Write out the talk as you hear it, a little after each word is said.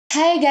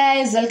Hi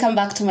guys, welcome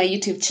back to my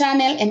YouTube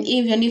channel, and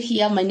if you're new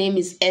here, my name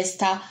is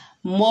Esther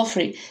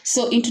Mofrey.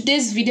 So in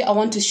today's video, I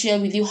want to share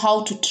with you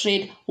how to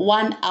trade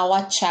 1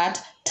 hour chart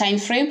time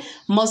frame,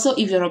 more so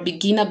if you're a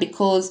beginner,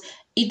 because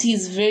it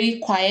is very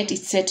quiet,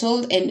 it's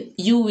settled, and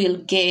you will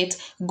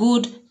get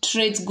good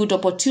trades, good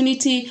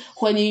opportunity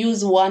when you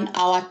use 1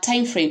 hour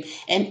time frame.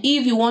 And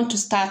if you want to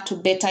start to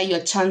better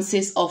your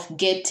chances of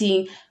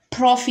getting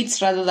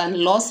profits rather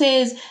than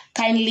losses,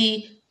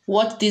 kindly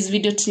watch this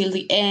video till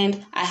the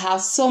end. I have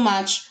so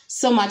much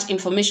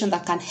information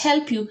that can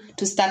help you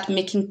to start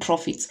making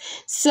profits.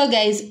 So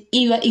guys, if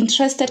you are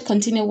interested,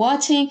 continue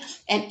watching,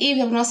 and if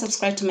you have not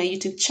subscribed to my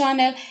YouTube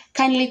channel,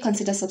 kindly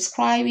consider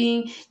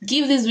subscribing.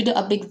 Give this video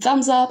a big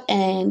thumbs up,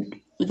 and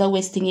without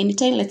wasting any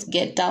time, let's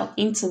get down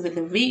into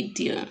the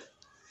video.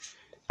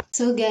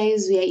 So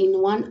guys, we are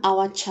in 1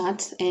 hour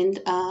chart, and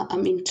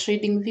I'm in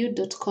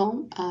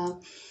tradingview.com.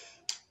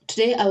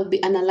 Today I will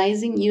be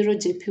analyzing Euro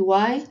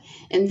JPY,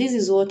 and this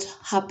is what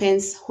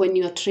happens when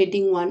you are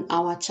trading 1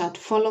 hour chart.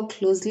 Follow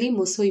closely,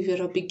 more so if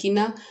you're a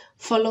beginner,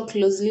 follow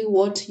closely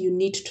what you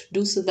need to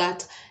do so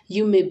that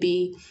you may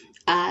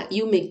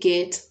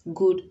get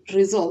good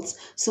results.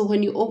 So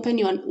when you open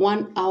your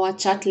 1 hour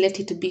chart, let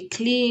it be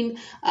clean.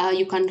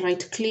 You can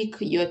right click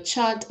your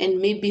chart and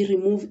maybe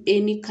remove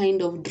any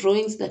kind of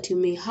drawings that you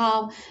may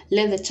have.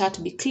 Let the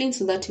chart be clean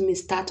so that you may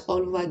start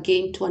all over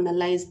again to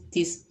analyze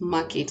this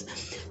market.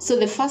 So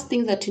the first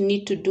thing that you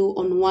need to do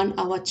on 1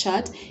 hour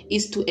chart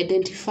is to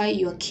identify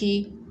your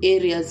key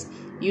areas.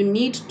 You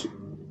need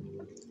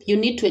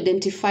to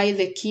identify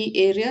the key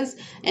areas,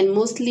 and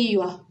mostly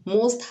your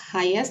most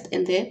highest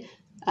and the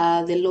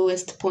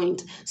lowest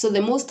point. So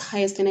the most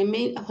highest,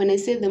 when I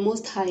say the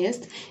most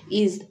highest,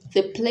 is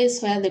the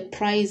place where the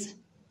price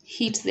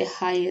hit the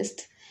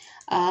highest,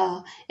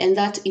 and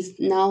that is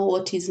now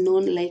what is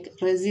known like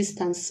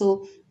resistance.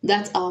 So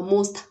that's our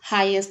most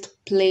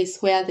highest place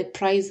where the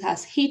price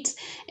has hit,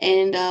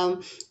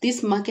 and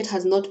this market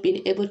has not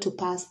been able to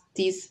pass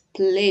this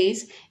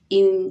place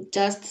in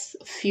just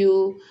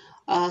few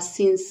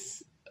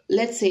since,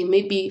 let's say,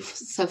 maybe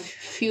a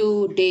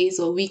few days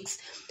or weeks.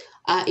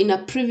 In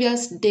a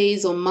previous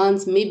days or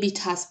months, maybe it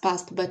has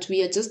passed, but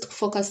we are just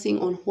focusing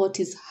on what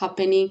is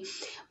happening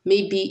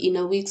maybe in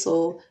a week's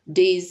or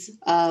days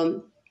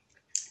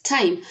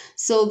time.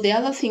 So the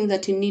other thing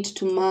that you need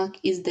to mark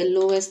is the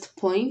lowest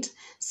point.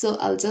 So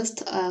I'll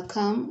just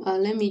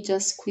let me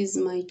just squeeze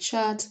my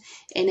chart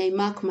and I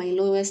mark my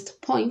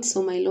lowest point.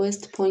 So my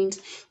lowest point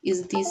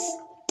is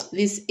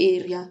this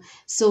area.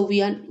 So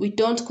we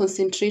don't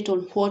concentrate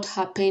on what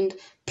happened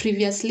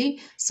previously.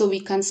 So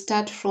we can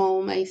start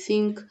from, I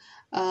think,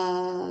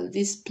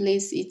 this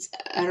place, it's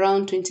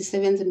around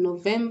 27th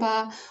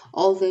November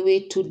all the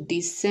way to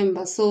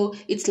December. So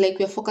it's like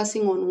we're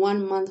focusing on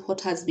 1 month,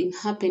 what has been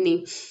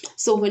happening.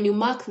 So when you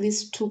mark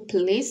these two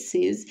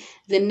places,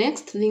 the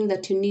next thing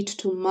that you need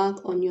to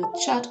mark on your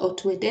chart, or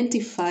to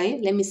identify,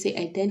 let me say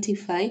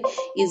identify,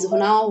 is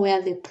now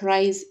where the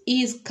price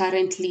is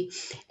currently.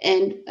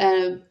 And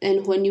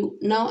when you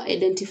now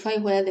identify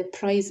where the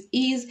price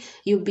is,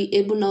 you'll be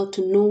able now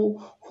to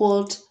know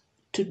what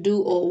to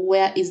do or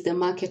where is the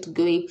market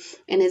going.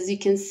 And as you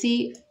can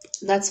see,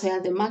 that's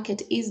where the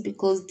market is,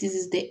 because this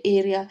is the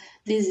area,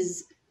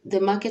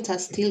 the market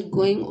is still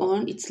going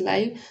on, it's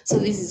live. So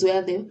this is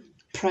where the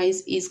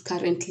price is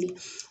currently.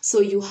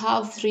 So you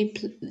have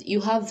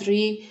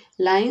three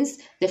lines.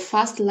 The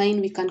first line,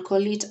 we can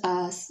call it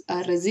as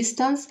a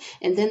resistance,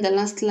 and then the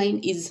last line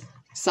is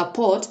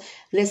support.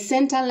 The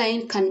center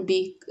line can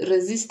be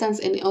resistance,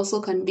 and it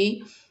also can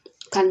be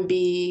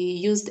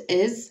used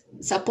as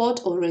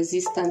support or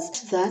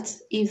resistance. That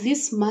if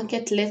this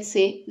market, let's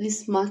say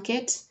this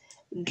market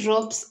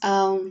drops,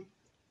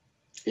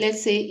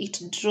 let's say it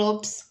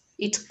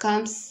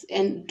comes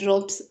and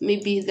drops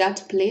maybe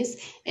that place,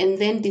 and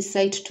then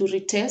decide to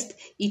retest,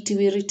 it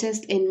will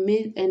retest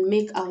and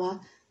make our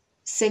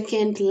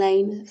second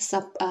line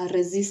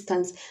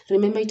resistance.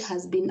 Remember, it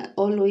has been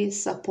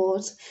always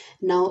support,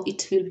 now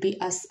it will be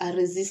as a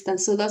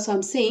resistance. So that's what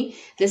I'm saying,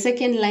 the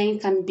second line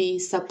can be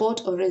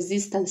support or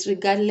resistance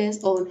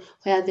regardless on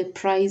where the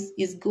price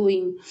is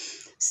going.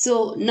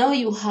 So now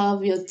you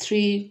have your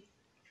three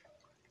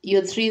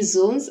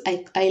zones.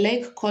 I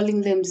like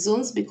calling them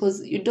zones,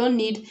 because you don't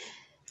need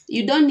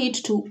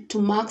to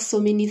mark so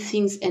many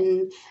things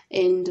and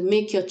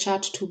make your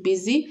chart too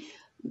busy.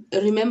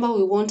 Remember,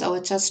 we want our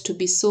charts to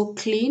be so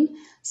clean.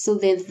 So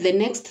then the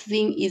next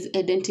thing is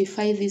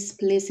identify these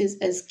places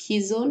as key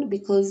zone,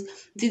 because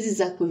this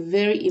is a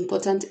very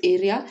important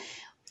area.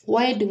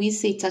 Why do we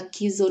say it's a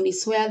key zone?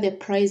 It's where the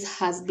price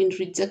has been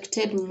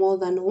rejected more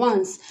than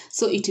once,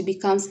 so it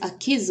becomes a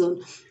key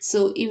zone.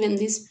 So even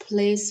this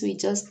place, we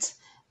just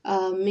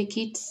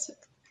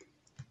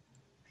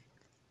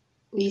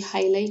we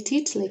highlight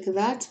it like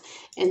that,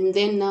 and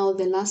then now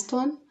the last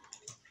one.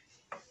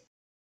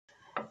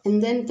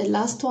 And then the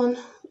last one,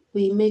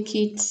 we make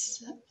it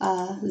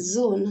a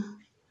zone,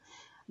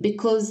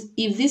 because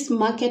if this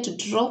market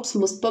drops,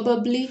 most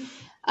probably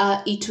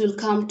it will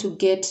come to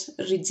get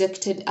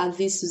rejected at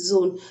this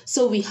zone.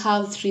 So we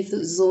have 3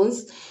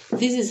 zones.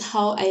 This is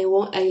how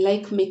I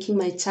like making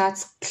my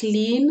charts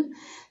clean.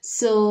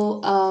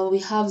 So we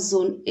have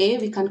zone A.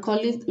 We can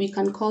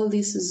call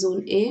this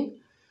zone A.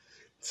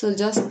 So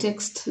just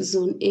text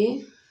zone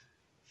A.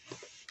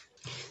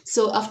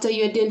 So after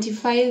you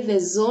identify the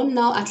zone,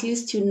 now at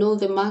least you know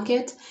the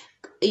market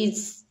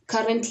is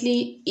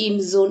currently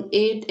in zone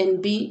A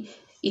and B.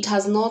 It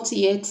has not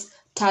yet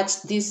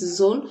touched this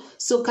zone.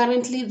 So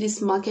currently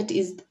this market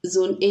is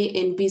zone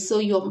A and B. So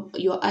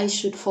your eyes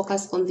should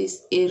focus on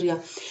this area.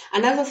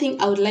 Another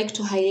thing I would like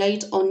to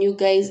highlight on you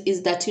guys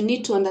is that you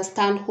need to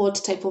understand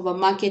what type of a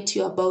market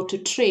you're about to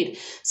trade.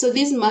 So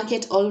this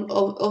market,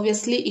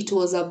 obviously it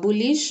was a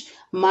bullish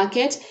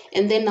market,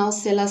 and then now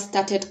sellers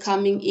started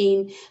coming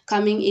in,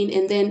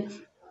 and then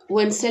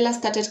when sellers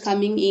started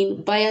coming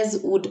in, buyers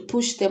would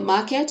push the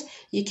market.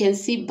 You can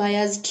see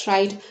buyers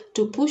tried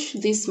to push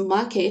this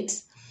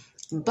market,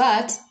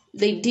 but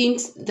they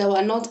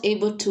were not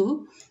able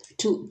to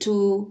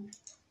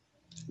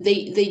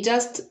they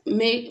just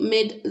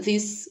made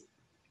this,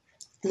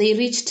 they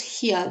reached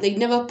here. They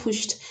never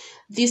pushed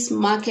this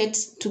market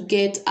to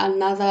get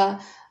another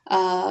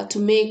to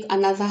make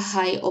another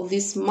high of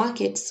this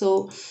market.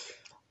 So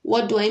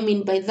what do I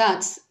mean by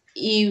that?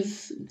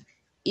 If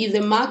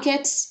the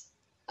market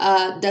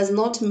does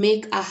not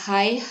make a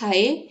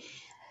high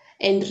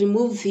and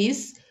remove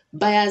this,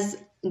 buyers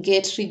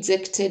get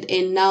rejected,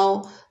 and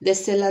now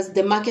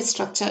the market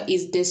structure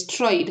is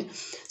destroyed.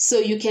 So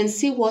you can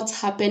see what's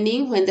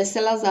happening when the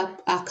sellers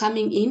are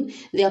coming in.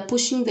 They are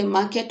pushing the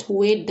market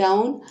way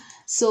down.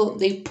 So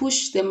they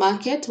push the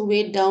market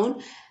way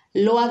down,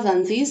 lower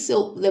than this,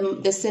 so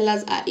the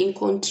sellers are in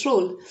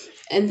control.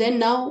 And then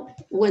now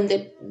when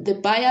the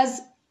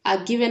buyers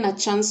are given a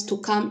chance to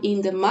come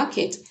in the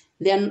market,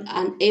 they are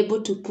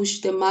unable to push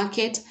the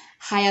market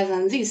higher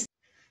than this.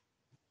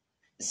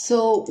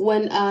 So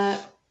when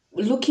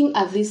looking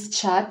at this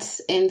chart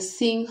and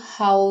seeing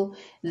how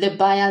the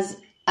buyers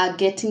are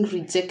getting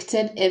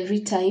rejected every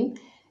time,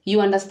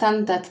 you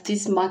understand that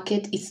this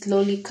market is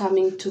slowly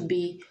coming to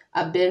be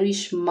a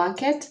bearish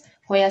market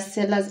where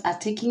sellers are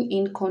taking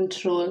in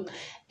control.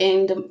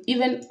 And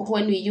even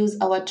when we use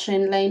our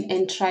trend line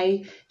and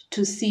try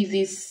to see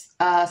these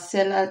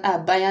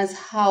buyers,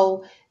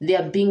 how they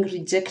are being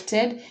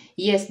rejected,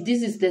 yes,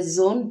 this is the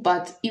zone,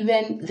 but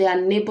even they are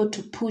unable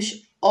to push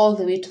all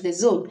the way to the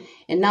zone.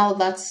 And now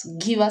that's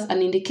give us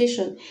an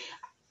indication.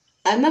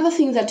 Another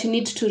thing that you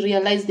need to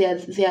realize,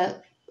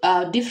 there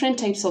are different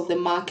types of the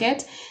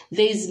market.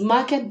 There is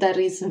market that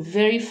is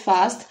very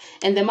fast,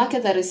 and the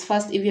market that is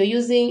fast, if you're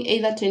using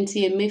either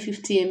 20 EMA,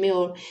 50 EMA,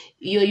 or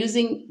you're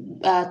using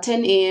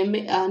 10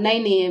 EMA,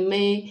 9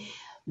 EMA,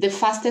 the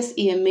fastest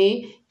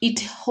EMA, it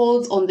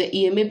holds on the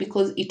EMA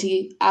because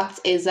it acts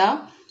as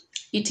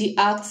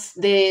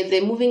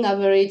the moving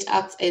average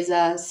acts as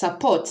a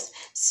support.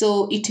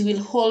 So it will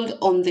hold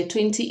on the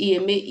 20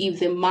 EMA if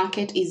the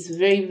market is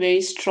very,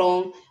 very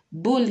strong,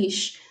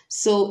 bullish.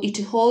 So it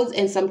holds,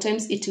 and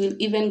sometimes it will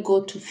even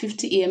go to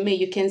 50 EMA.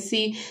 You can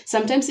see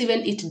sometimes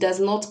even it does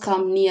not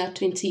come near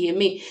 20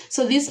 EMA.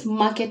 So this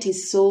market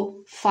is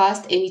so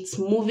fast and it's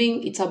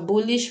moving. It's a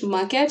bullish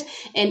market,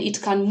 and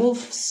it can move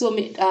so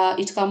many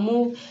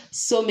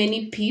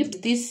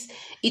pips.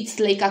 It's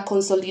like a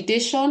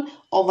consolidation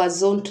of a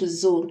zone to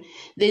zone.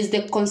 There's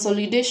the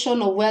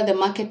consolidation of where the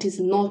market is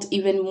not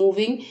even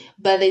moving,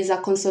 but there's a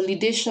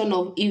consolidation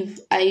of, if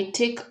I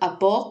take a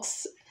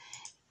box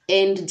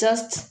and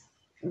just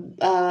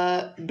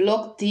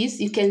block this,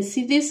 you can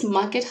see this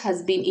market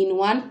has been in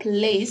one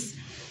place.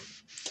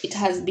 It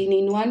has been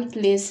in one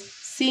place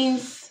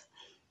since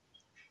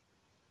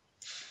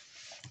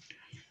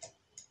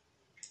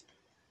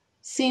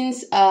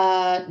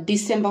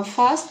December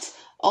 1st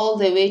all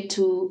the way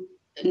to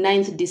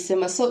 9th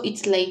December. So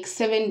it's like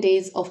 7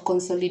 days of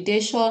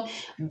consolidation,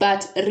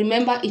 but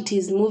remember it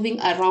is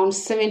moving around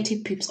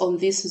 70 pips on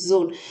this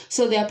zone.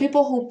 So there are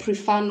people who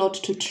prefer not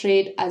to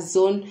trade a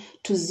zone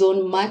to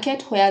zone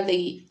market where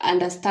they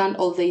understand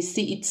or they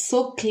see it's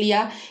so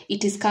clear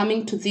it is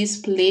coming to this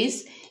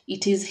place,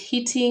 it is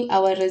hitting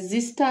our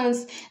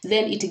resistance,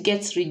 then it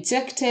gets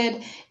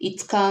rejected,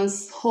 it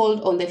comes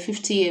hold on the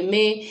 50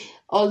 EMA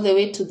all the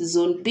way to the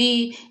zone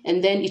B,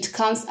 and then it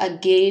comes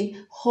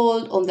again,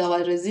 hold on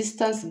our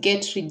resistance,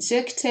 get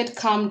rejected,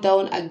 come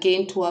down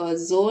again to our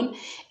zone.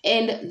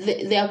 And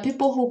there are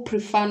people who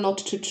prefer not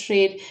to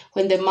trade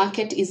when the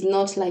market is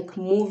not like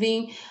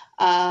moving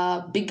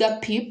bigger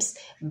pips.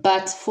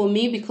 But for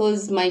me,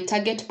 because my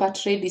target per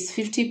trade is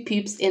 50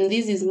 pips and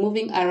this is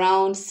moving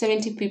around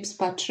 70 pips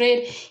per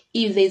trade,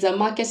 if there's a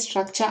market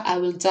structure, I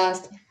will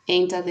just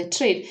enter the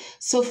trade.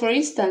 So for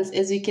instance,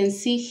 as you can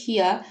see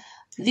here,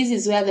 this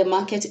is where the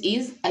market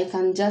is. I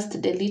can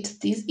just delete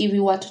this. If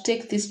you were to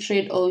take this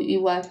trade, or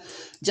you were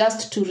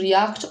just to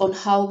react on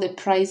how the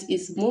price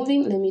is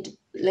moving,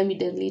 let me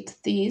delete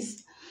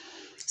this.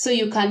 So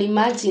you can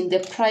imagine the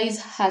price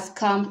has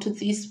come to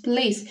this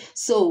place.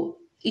 So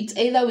it's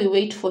either we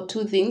wait for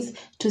two things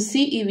to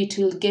see if it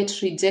will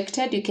get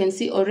rejected. You can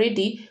see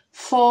already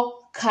 4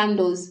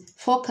 candles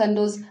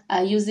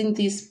are using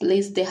this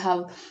place. They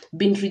have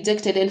been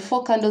rejected, and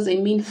 4 candles, I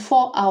mean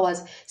 4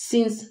 hours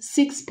since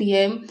 6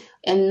 p.m.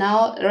 and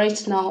now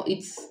right now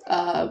it's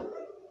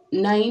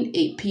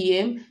 8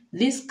 p.m.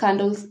 This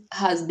candle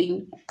has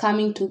been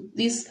coming to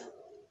this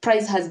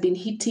price, has been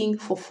hitting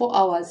for 4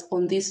 hours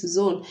on this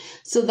zone,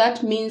 so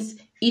that means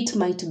it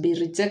might be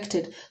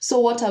rejected. So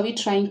what are we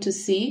trying to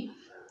see?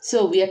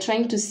 So we are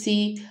trying to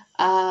see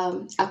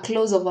a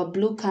close of a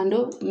blue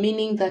candle,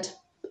 meaning that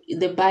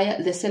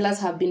the sellers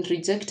have been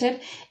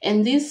rejected,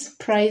 and this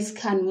price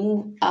can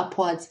move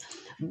upwards.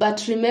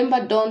 But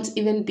remember, don't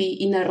even be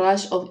in a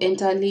rush of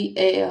entirely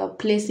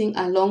placing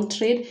a long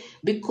trade,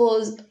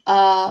 because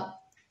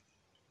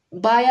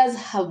buyers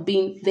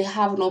they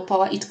have no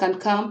power. It can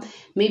come,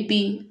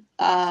 maybe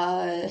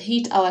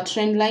hit our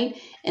trend line,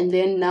 and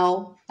then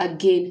now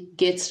again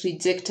gets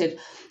rejected.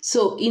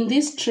 So in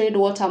this trade,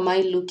 what am I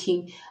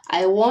looking?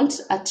 I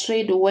want a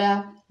trade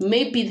where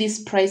maybe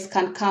this price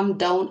can come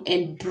down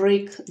and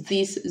break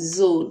this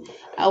zone.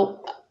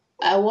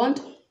 I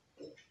want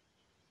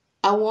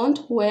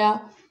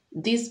where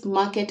this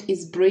market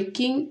is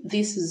breaking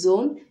this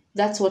zone.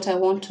 That's what I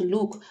want to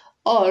look.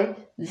 Or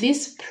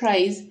this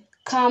price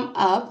come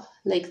up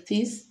like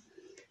this.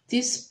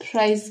 This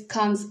price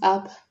comes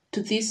up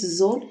to this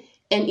zone,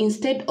 and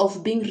instead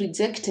of being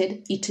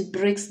rejected, it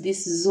breaks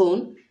this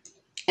zone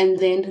and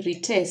then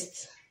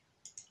retests.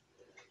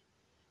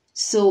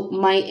 So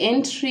my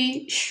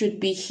entry should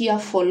be here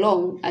for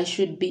long. I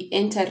should be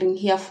entering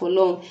here for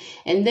long.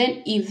 And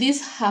then if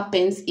this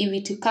happens, if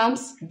it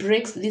comes,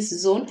 breaks this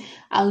zone,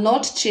 I'll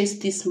not chase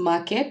this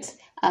market.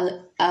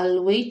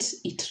 I'll wait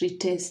it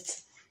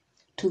retests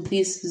to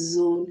this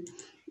zone.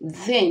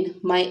 Then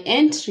my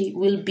entry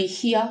will be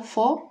here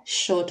for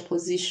short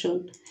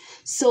position.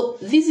 So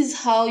this is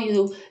how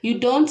you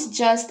don't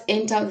just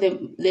enter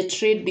the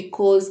trade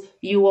because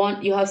you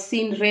have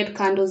seen red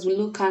candles,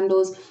 blue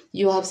candles,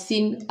 you have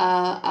seen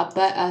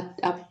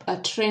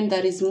a trend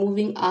that is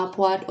moving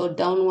upward or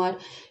downward.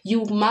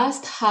 You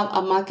must have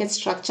a market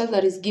structure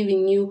that is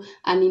giving you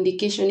an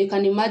indication. You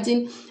can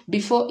imagine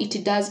before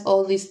it does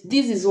all this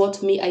is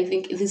what I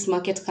think this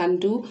market can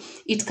do.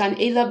 It can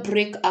either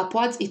break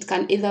upwards, it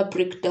can either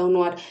break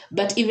downward.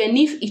 But even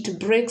if it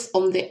breaks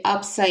on the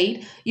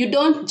upside, you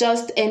don't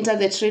just enter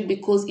the trade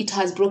because it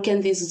has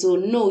broken this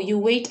zone. No, you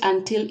wait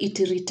until it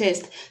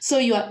retests. So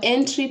your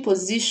entry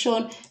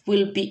position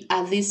will be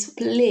at this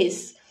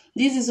place.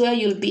 This is where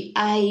you'll be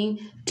eyeing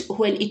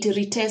when it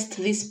retests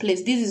this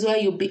place. This is where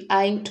you'll be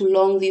eyeing to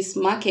long this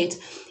market.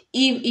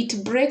 If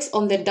it breaks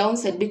on the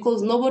downside,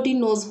 because nobody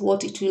knows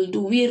what it will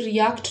do, we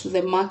react to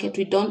the market.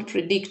 We don't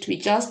predict, we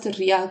just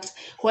react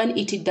when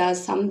it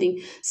does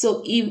something.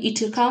 So if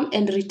it will come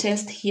and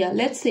retest here,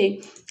 let's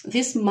say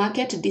this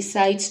market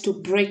decides to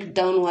break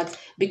downwards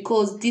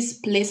because this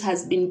place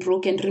has been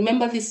broken.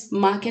 Remember, this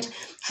market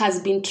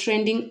has been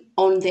trending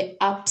on the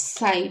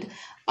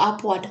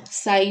upward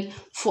side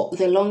for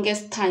the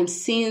longest time,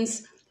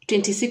 since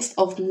 26th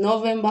of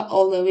November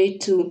all the way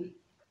to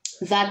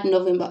that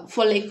November.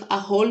 For like a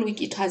whole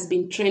week it has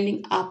been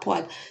trending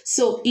upward.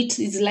 So it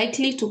is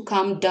likely to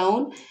come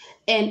down,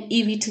 and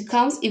if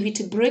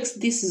it breaks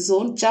this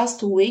zone,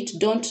 just wait.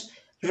 Don't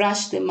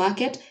rush the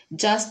market,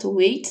 just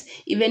wait.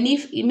 Even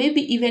if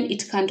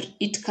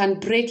it can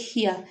break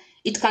here,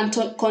 it can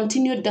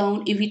continue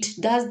down. If it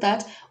does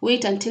that,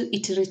 wait until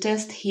it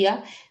retests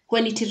here.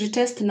 When it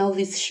retests, now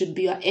this should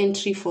be your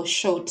entry for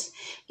short.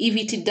 If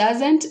it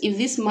doesn't, if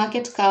this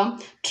market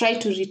try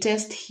to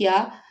retest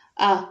here,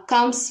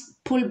 comes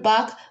pull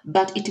back,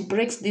 but it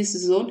breaks this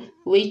zone,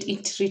 wait,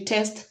 it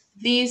retests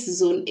this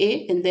zone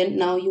A, and then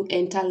now you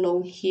enter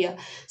long here.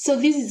 So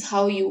this is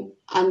how you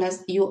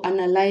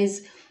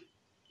analyze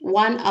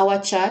 1 hour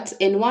chart,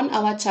 and 1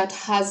 hour chart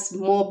has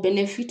more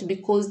benefit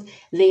because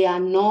there are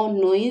no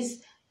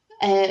noise.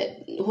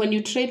 When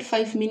you trade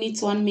 5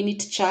 minutes, 1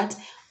 minute chart,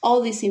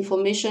 all this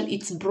information,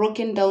 it's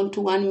broken down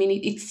to 1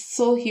 minute. It's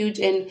so huge,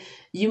 and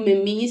you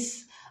may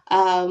miss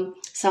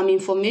some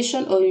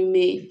information, or you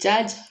may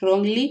judge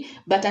wrongly,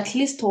 but at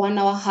least 1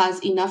 hour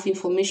has enough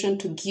information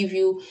to give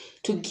you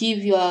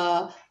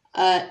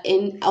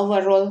an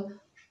overall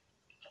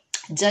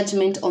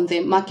judgment on the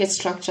market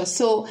structure.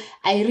 So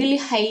I really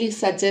highly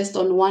suggest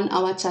on 1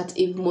 hour chart,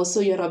 if more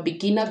so you're a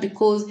beginner,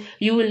 because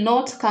you will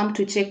not come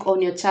to check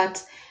on your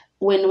chart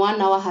when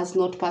 1 hour has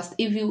not passed.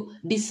 If you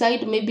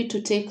decide maybe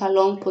to take a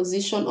long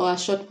position or a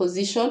short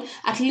position,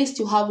 at least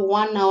you have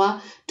 1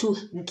 hour to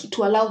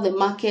allow the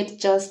market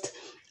just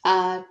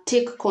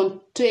take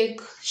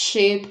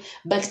shape.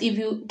 But if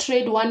you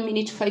trade 1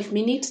 minute, 5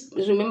 minutes,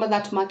 remember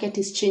that market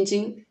is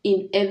changing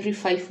in every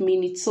 5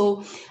 minutes.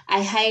 So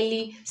I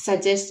highly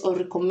suggest or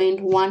recommend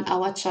 1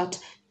 hour chart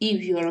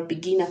if you're a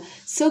beginner.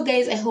 So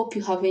guys, I hope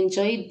you have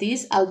enjoyed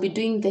this. I'll be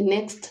doing the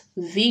next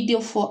video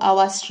 4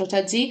 hour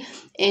strategy,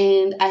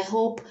 and I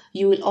hope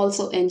you will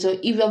also enjoy.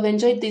 If you have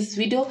enjoyed this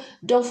video,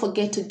 don't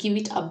forget to give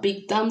it a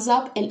big thumbs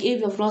up, and if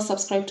you have not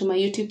subscribed to my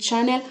YouTube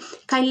channel,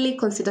 kindly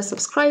consider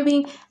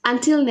subscribing.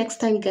 Until next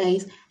time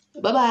guys,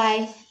 bye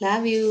bye,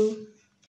 love you.